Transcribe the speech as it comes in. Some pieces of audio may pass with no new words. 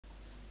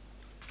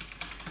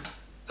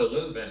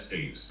Hello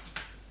besties.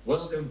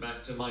 Welcome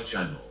back to my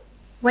channel.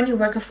 When you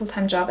work a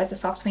full-time job as a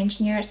software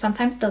engineer,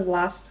 sometimes the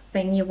last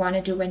thing you want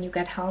to do when you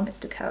get home is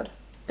to code.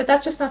 But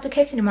that's just not the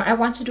case anymore. I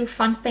want to do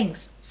fun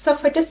things. So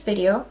for this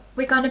video,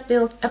 we're gonna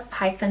build a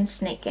Python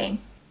snake game.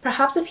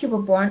 Perhaps if you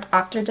were born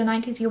after the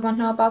 90s, you won't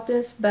know about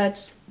this,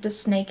 but the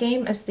snake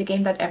game is the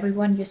game that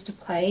everyone used to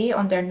play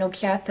on their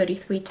Nokia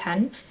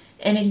 3310,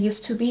 and it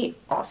used to be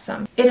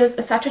awesome. It is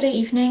a Saturday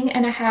evening,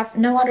 and I have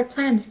no other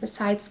plans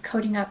besides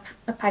coding up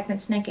a Python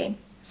snake game.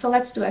 So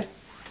let's do it.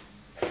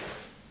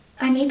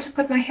 I need to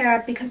put my hair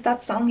up because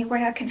that's the only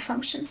way I can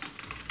function.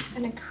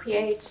 I'm gonna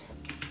create...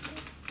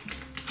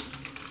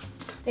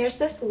 There's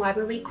this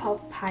library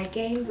called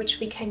pygame, which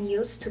we can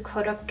use to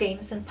code up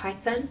games in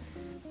Python.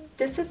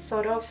 This is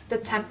sort of the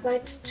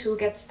template to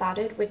get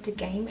started with the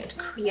game. It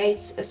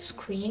creates a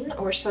screen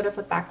or sort of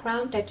a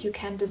background that you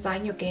can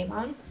design your game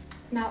on.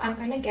 Now I'm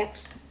gonna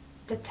get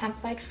the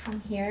template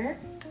from here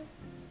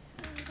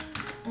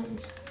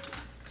and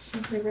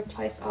simply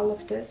replace all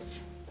of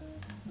this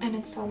and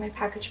install my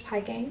package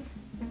pygame.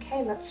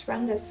 Okay, let's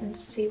run this and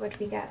see what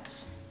we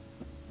get.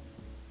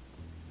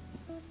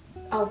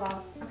 Oh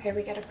wow, okay,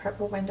 we get a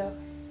purple window.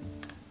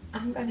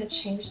 I'm gonna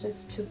change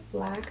this to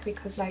black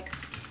because, like,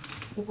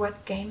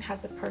 what game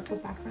has a purple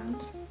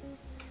background?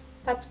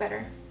 That's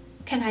better.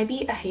 Can I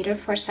be a hater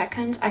for a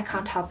second? I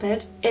can't help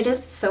it. It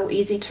is so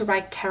easy to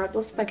write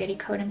terrible spaghetti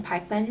code in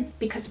Python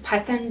because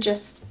Python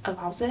just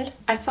allows it.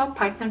 I saw a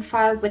Python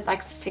file with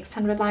like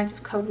 600 lines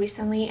of code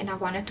recently and I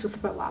wanted to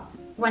throw up.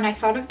 When I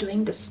thought of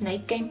doing the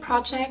snake game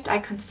project, I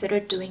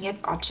considered doing it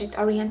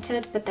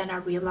object-oriented, but then I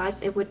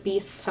realized it would be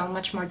so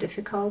much more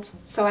difficult.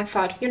 So I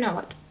thought, you know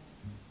what?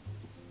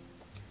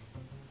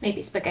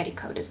 Maybe spaghetti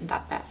code isn't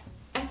that bad.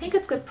 I think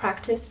it's good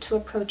practice to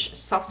approach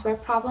software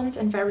problems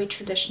in very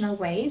traditional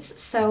ways.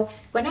 So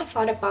when I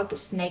thought about the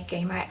snake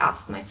game, I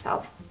asked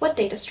myself, what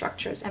data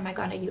structures am I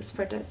going to use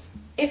for this?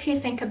 If you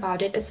think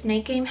about it, a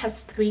snake game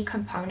has three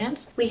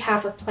components. We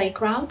have a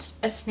playground,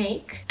 a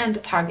snake, and the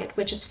target,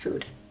 which is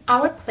food.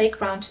 Our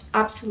playground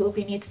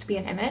absolutely needs to be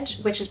an image,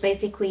 which is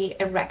basically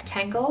a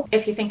rectangle.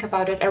 If you think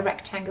about it, a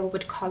rectangle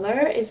with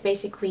color is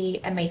basically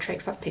a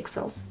matrix of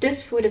pixels.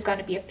 This food is going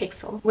to be a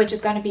pixel, which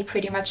is going to be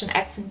pretty much an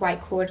x and y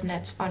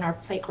coordinate on our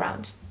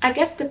playground. I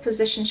guess the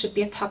position should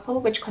be a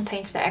tuple, which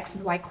contains the x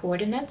and y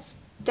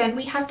coordinates. Then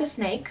we have the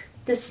snake.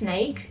 The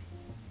snake,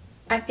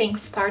 I think,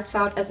 starts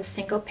out as a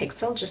single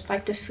pixel, just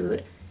like the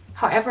food.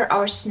 However,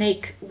 our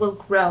snake will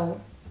grow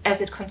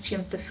as it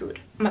consumes the food,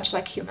 much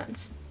like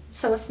humans.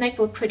 So a snake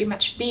will pretty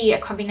much be a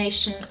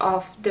combination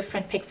of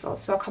different pixels,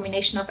 so a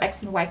combination of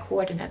x and y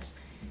coordinates,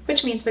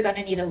 which means we're going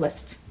to need a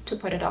list to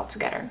put it all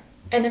together.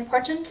 An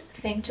important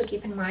thing to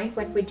keep in mind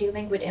when we're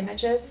dealing with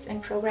images in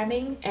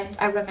programming, and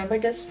I remember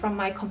this from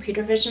my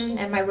computer vision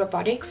and my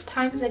robotics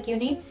times at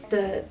uni,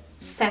 the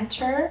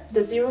center,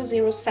 the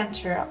 0,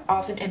 center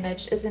of an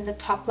image is in the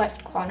top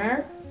left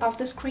corner of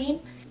the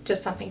screen.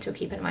 Just something to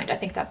keep in mind. I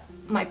think that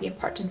might be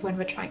important when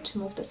we're trying to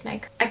move the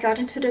snake. I got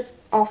into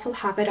this awful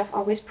habit of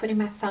always putting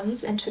my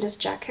thumbs into this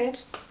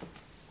jacket.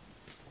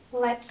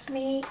 Let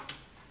me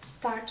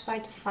start by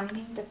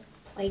defining the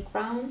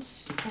playground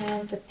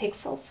and the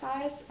pixel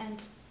size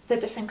and the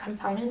different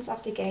components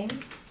of the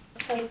game.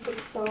 Let's say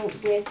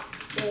pixel width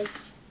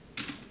is,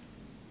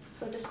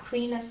 so the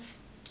screen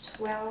is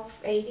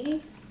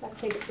 1280. Let's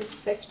say this is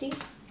 50.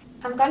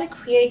 I'm gonna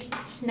create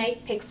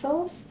snake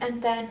pixels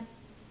and then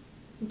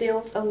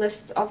build a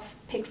list of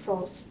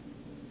pixels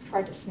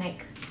for the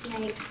snake.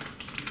 Snake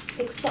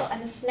pixel,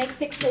 and the snake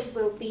pixel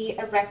will be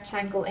a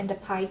rectangle in the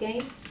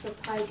pygame. So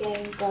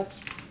pygame.rect.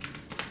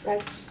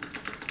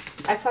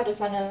 I saw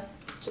this on a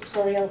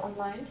tutorial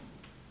online.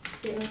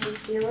 0,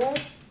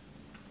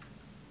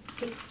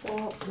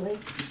 pixel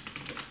width.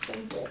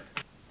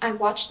 I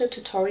watched a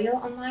tutorial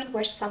online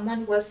where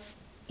someone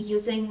was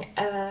using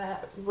a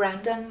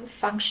random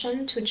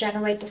function to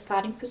generate the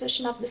starting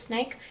position of the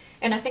snake.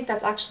 And I think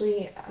that's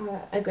actually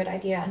a good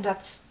idea, and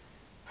that's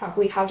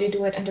probably how they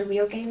do it in the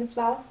real game as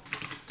well.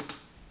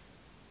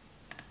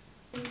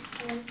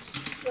 Import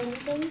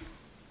random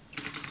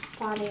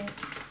starting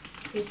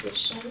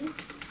position.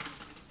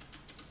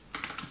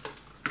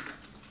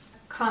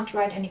 Can't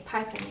write any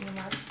Python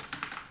anymore.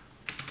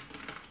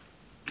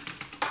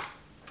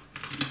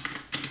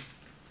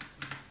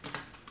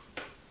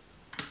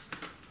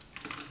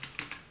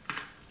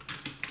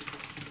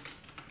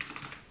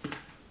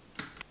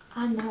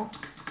 Ah no.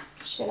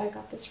 Shit, I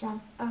got this wrong.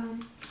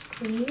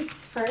 Screen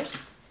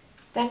first,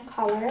 then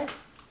color,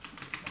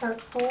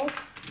 purple,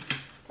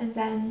 and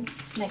then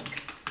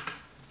snake.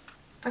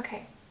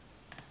 Okay.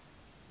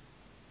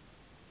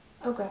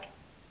 Oh god.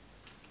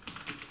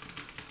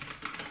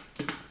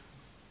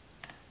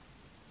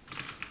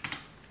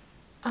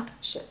 Oh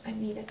shit, I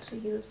needed to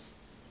use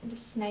the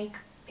snake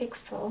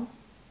pixel.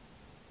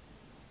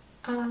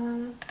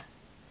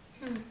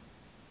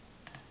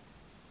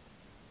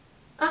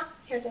 Ah,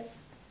 here it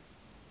is.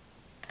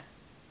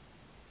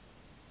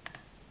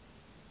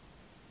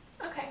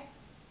 Okay.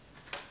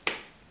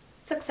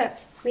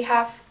 Success. We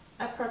have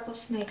a purple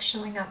snake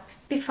showing up.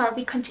 Before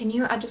we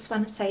continue, I just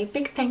want to say a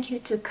big thank you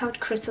to Code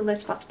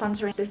Chrysalis for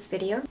sponsoring this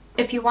video.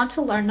 If you want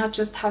to learn not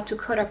just how to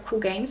code up cool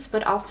games,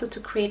 but also to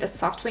create a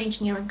software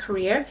engineering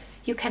career,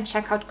 you can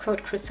check out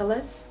Code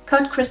Chrysalis.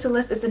 Code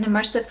Chrysalis is an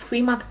immersive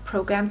 3-month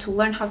program to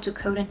learn how to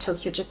code in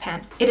Tokyo,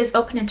 Japan. It is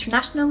open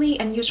internationally,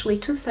 and usually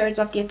 2/3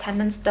 of the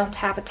attendants don't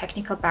have a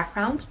technical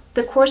background.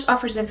 The course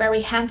offers a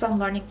very hands-on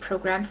learning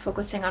program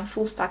focusing on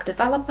full-stack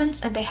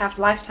development, and they have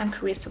lifetime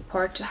career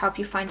support to help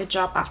you find a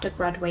job after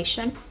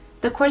graduation.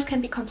 The course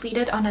can be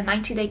completed on a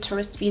 90-day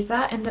tourist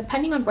visa, and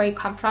depending on where you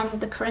come from,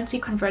 the currency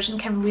conversion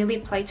can really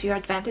play to your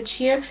advantage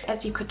here,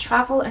 as you could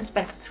travel and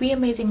spend 3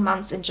 amazing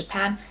months in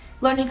Japan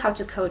learning how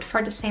to code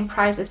for the same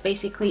price as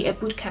basically a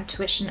bootcamp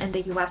tuition in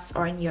the US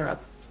or in Europe.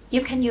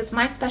 You can use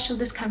my special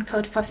discount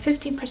code for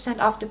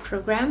 15% off the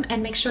program,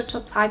 and make sure to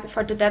apply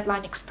before the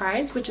deadline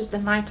expires, which is the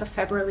 9th of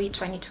February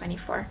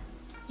 2024.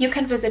 You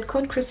can visit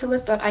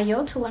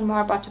codechrysalis.io to learn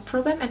more about the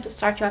program and to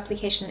start your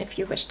application if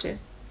you wish to.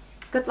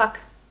 Good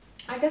luck!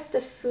 I guess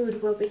the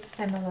food will be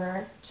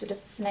similar to the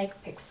snake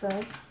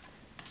pixel.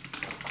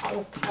 Let's call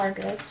it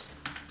target.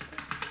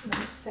 I'm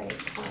gonna say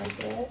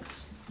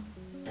target.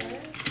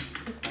 There.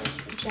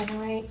 Equals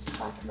generate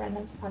start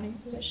random starting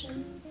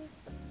position,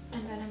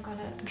 and then I'm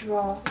gonna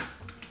draw.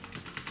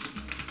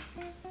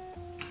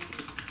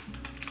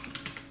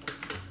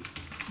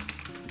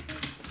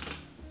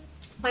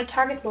 My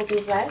target will be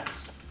red.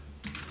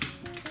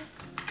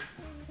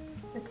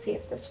 Let's see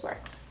if this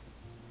works.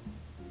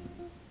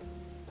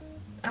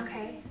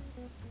 Okay.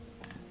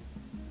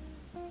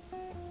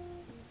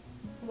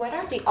 What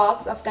are the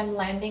odds of them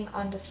landing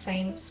on the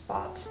same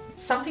spot?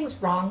 Something's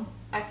wrong.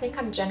 I think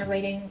I'm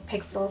generating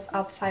pixels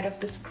outside of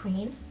the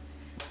screen.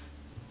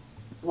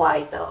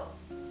 Why though?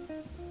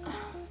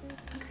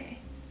 Okay.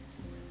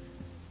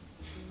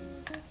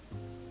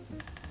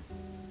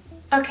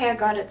 Okay, I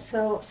got it.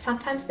 So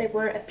sometimes they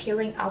were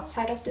appearing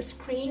outside of the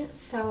screen,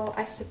 so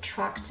I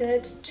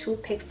subtracted 2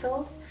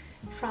 pixels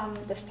from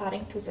the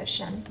starting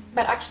position.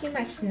 But actually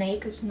my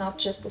snake is not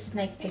just a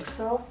snake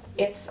pixel,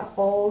 it's a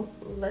whole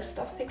list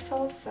of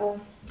pixels,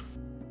 so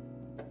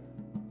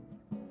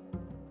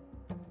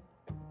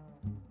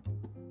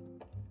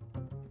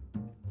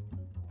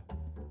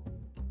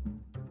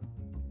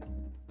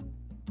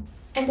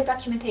in the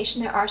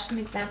documentation there are some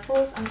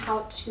examples on how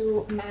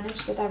to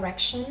manage the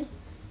direction.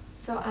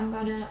 So I'm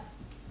gonna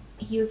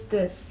use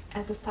this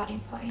as a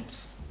starting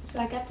point. So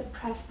I get the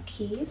pressed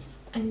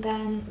keys, and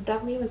then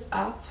W is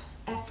up,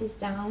 S is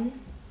down,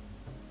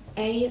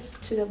 A is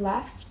to the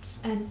left,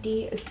 and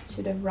D is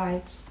to the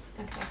right.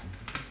 Okay.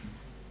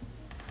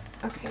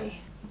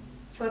 Okay.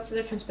 So what's the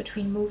difference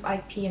between move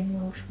IP and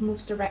move?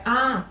 Moves the right.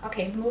 Ah,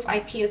 okay. Move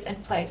IP is in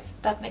place.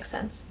 That makes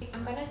sense.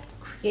 I'm gonna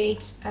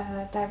create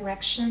a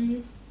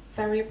direction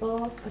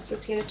variable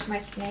associated to my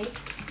snake,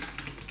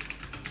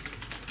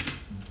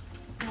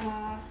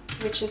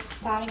 which is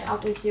starting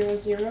out as 0,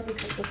 0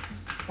 because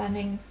it's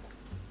standing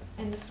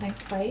in the same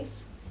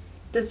place.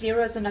 The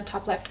 0 is in the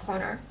top left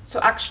corner.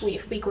 So actually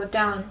if we go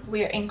down,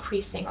 we're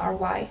increasing our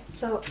Y.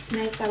 So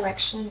snake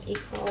direction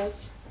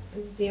equals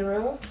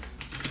 0.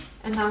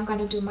 And now I'm going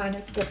to do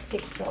minus the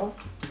pixel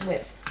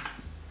width.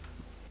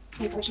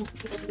 Snake direction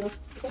equals 0.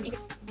 Pixel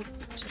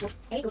equals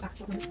A equals back.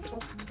 So minus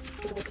pixel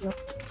width is 0.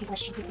 Snake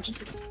direction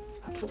equals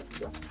pixel width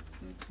 0.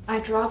 I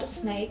draw the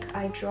snake,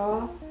 I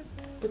draw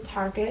the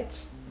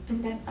target,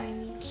 and then I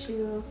need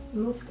to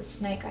move the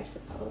snake, I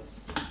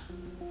suppose.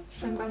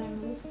 So I'm going to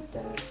move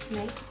the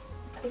snake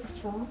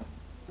pixel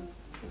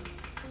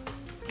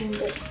in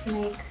the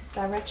snake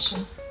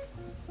direction.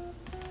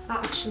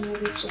 Actually,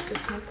 maybe it's just the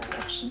snake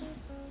direction.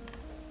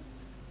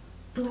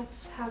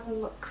 Let's have a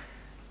look.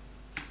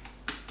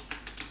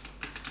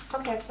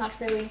 Okay, it's not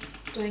really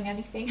doing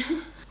anything.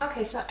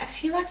 Okay, so I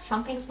feel like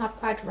something's not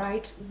quite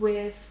right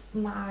with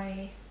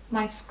my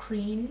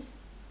screen.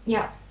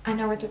 Yeah, I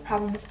know what the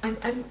problem is.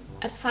 I'm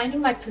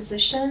assigning my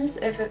positions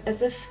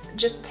as if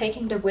just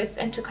taking the width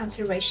into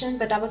consideration,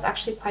 but that was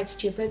actually quite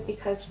stupid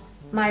because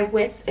my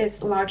width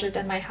is larger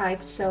than my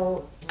height,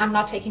 so I'm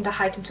not taking the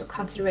height into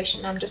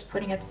consideration. I'm just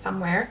putting it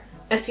somewhere,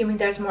 assuming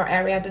there's more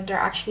area than there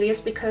actually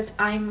is, because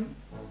I'm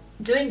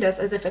doing this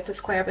as if it's a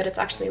square, but it's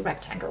actually a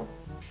rectangle.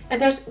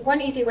 And there's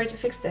one easy way to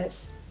fix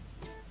this,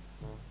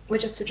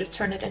 which is to just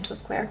turn it into a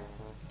square.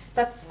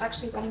 That's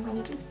actually what I'm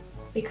going to do,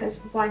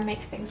 because why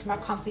make things more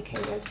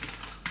complicated?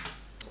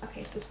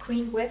 Okay, so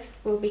screen width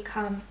will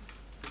become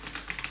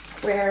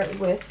square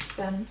width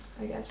then,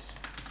 I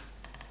guess.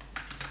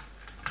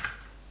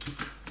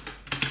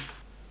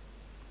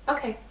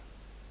 Okay,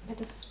 but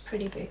this is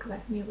pretty big.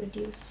 Let me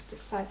reduce the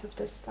size of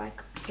this,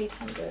 like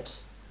 800.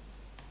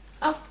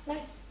 Oh,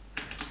 nice.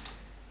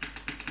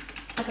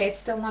 Okay, it's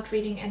still not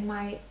reading in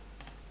my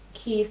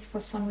keys for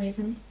some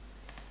reason.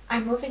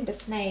 I'm moving the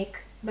snake,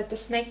 but the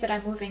snake that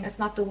I'm moving is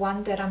not the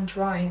one that I'm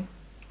drawing.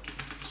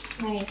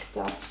 Snake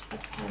dot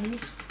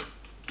appends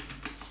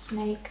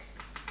snake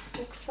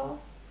pixel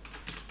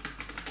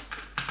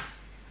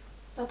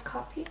dot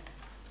copy.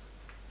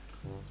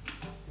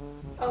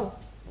 Oh,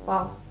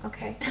 Wow,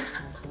 okay.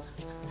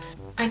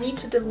 I need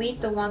to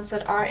delete the ones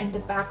that are in the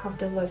back of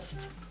the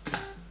list.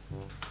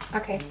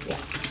 Okay, yeah.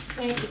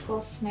 Snake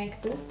equals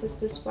snake this. Does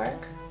this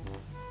work?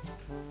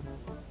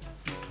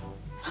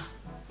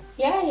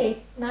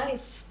 Yay!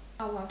 Nice!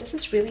 Oh wow, this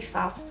is really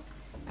fast.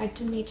 I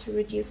do need to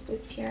reduce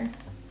this here.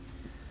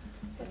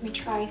 Let me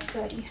try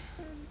 30.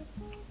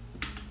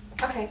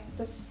 Okay,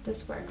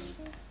 this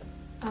works.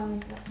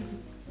 Let me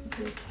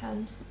do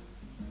 10.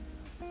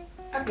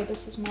 Okay,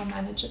 this is more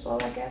manageable,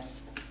 I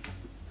guess.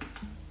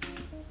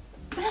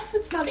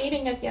 It's not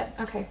eating it yet.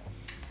 Okay.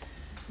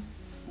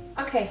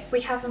 Okay,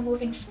 we have a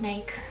moving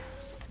snake.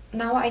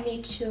 Now I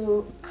need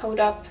to code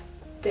up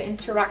the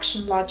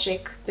interaction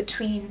logic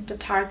between the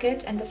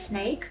target and the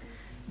snake.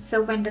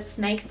 So when the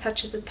snake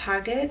touches the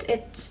target,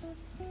 it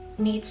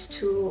needs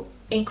to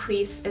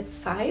increase its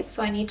size.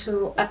 So I need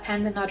to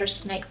append another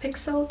snake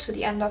pixel to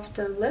the end of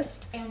the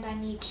list, and I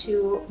need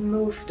to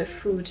move the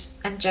food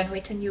and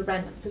generate a new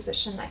random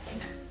position, I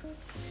think.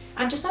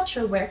 I'm just not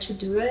sure where to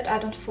do it. I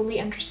don't fully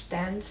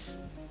understand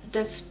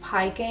this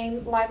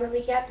pygame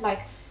library yet.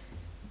 Like,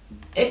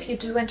 if you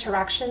do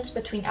interactions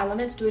between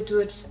elements, do you do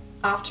it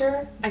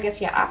after? I guess,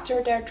 yeah,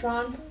 after they're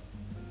drawn,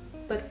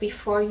 but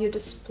before you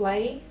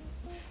display.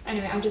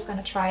 Anyway, I'm just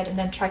gonna try it and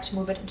then try to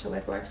move it until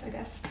it works, I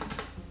guess.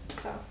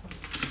 So,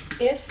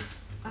 if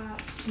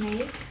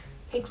snake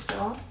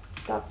pixel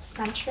dot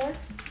center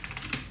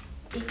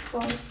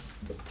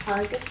equals the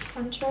target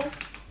center.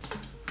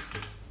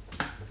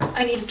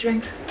 I need a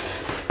drink.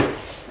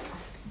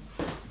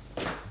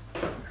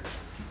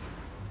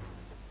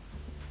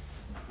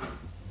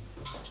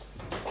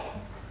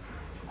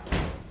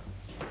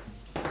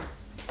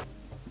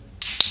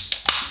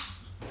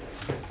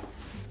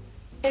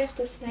 If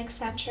the snake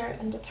center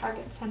and the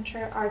target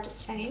center are the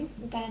same,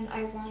 then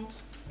I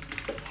want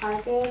the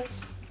target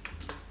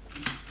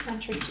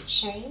center to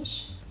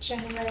change,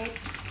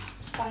 generate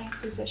starting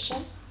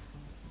position.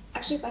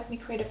 Actually, let me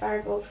create a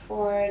variable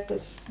for the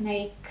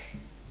snake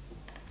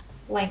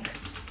length.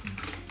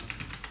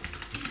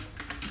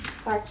 It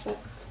starts at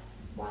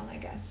 1, I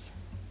guess.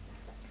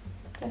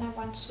 Then I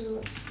want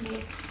to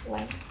snake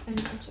length and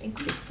I want to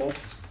increase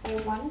it by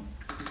 1.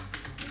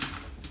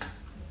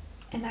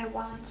 And I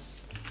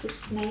want the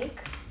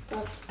snake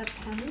dot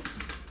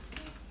append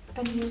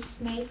a new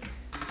snake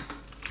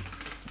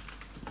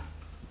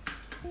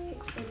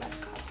pixel dot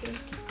copy.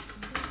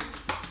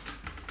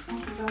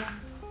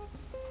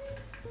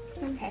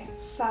 Okay,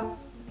 so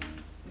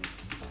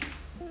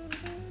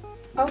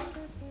oh,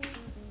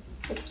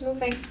 it's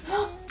moving.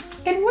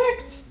 It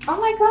worked! Oh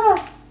my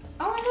god!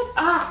 Oh my god!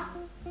 Ah!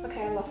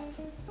 Okay, I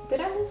lost.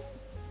 Did I lose?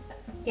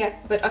 Yeah,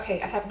 but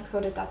okay, I haven't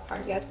coded that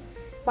part yet.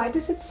 Why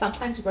does it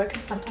sometimes work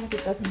and sometimes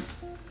it doesn't?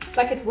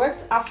 Like, it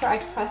worked after I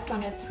pressed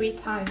on it 3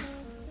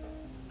 times.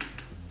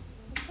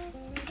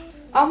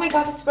 Oh my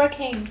god, it's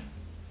working!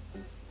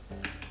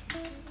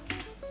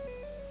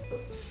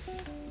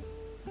 Oops.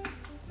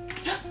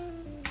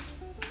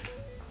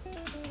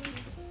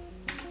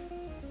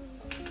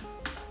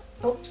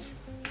 Oops.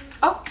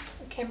 Oh,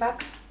 it came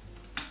back.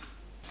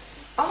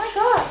 Oh my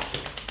god!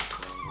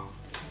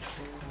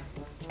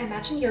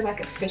 Imagine you're like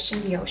a fish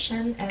in the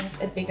ocean and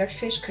a bigger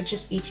fish could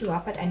just eat you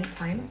up at any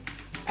time.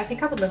 I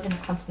think I would live in a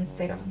constant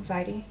state of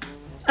anxiety.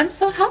 I'm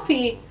so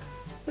happy!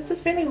 This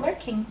is really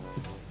working.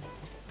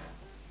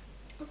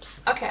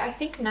 Oops. Okay, I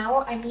think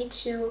now I need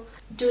to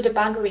do the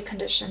boundary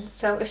conditions.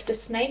 So if the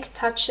snake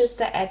touches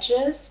the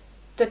edges,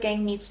 the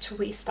game needs to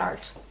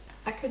restart.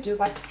 I could do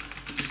like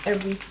a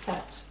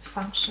reset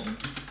function.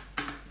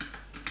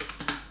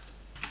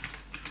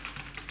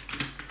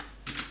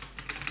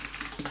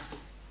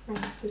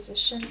 Random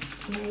position,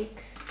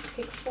 snake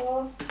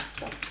pixel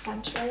dot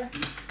center,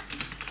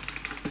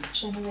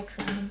 generate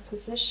random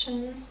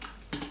position.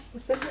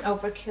 Was this an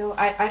overkill?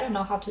 I don't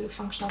know how to do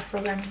functional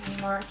programming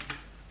anymore.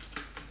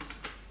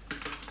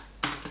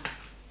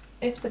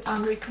 If the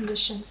boundary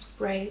conditions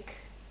break,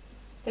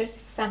 there's a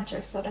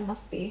center, so there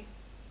must be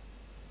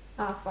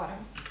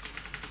bottom.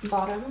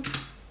 Bottom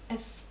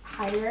is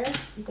higher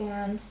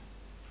than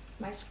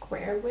my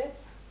square width.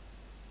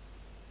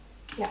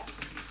 Yeah,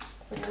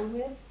 square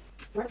width.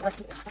 Where is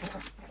this?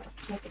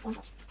 Snake pixel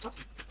dot top.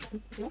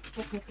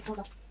 Snake pixel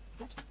dot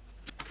right.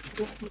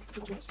 Snake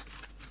pixel dot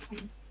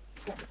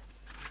right.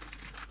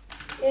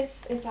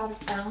 If is out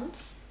of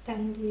bounds,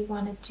 then we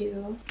want to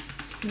do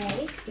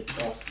snake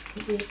equals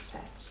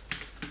reset.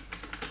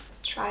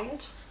 Let's try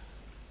it.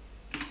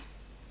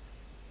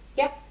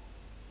 Yep.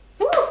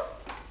 Woo!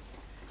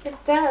 It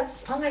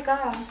does. Oh my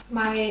god.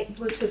 My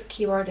Bluetooth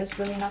keyboard is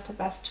really not the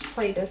best to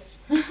play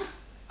this.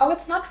 Oh,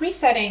 it's not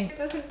resetting. It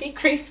doesn't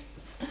decrease.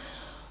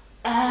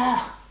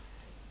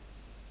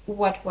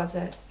 What was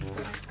it?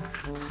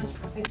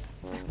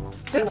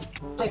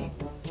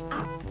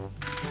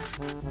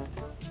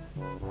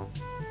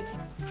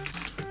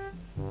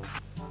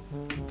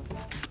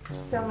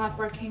 Still not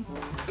working.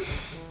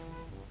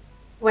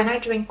 When I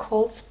drink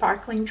cold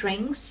sparkling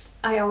drinks,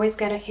 I always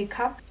get a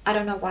hiccup. I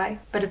don't know why,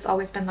 but it's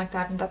always been like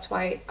that, and that's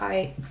why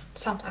I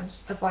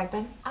sometimes avoid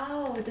them.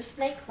 Oh, the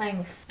snake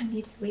length. I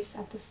need to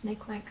reset the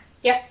snake length.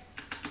 Yep,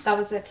 that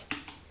was it.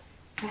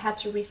 I had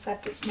to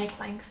reset the snake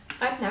length.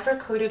 I've never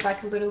coded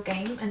like a little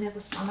game and it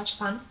was so much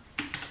fun.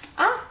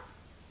 Ah!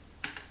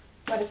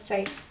 What is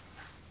safe?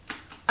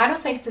 I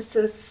don't think this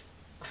is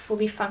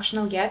fully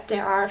functional yet.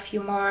 There are a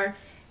few more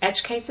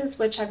edge cases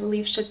which I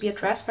believe should be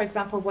addressed. For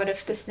example, what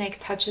if the snake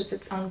touches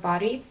its own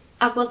body?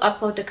 I will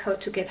upload the code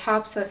to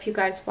GitHub, so if you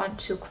guys want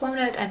to clone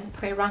it and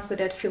play around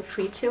with it, feel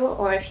free to,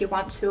 or if you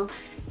want to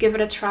give it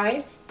a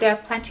try. There are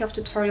plenty of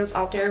tutorials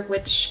out there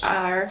which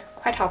are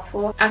quite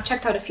helpful. I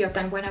checked out a few of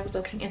them when I was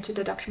looking into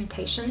the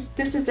documentation.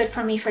 This is it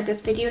for me for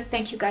this video.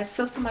 Thank you guys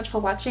so much for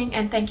watching,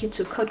 and thank you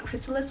to Code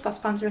Chrysalis for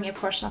sponsoring a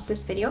portion of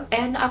this video,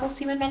 and I will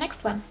see you in my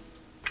next one.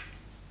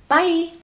 Bye!